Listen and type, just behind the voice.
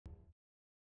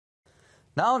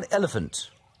Now an elephant,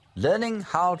 learning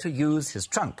how to use his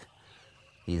trunk.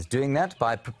 He is doing that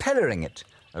by propelling it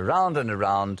around and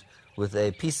around with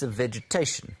a piece of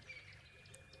vegetation.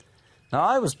 Now,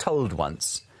 I was told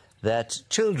once that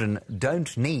children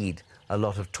don't need a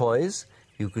lot of toys.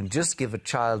 You can just give a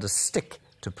child a stick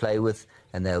to play with,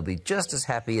 and they'll be just as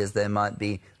happy as they might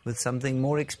be with something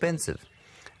more expensive.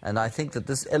 And I think that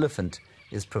this elephant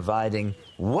is providing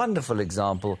a wonderful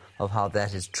example of how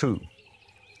that is true.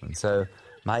 And so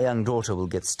my young daughter will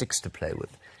get sticks to play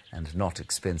with and not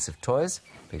expensive toys,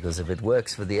 because if it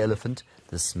works for the elephant,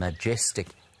 this majestic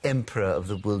emperor of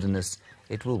the wilderness,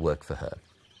 it will work for her.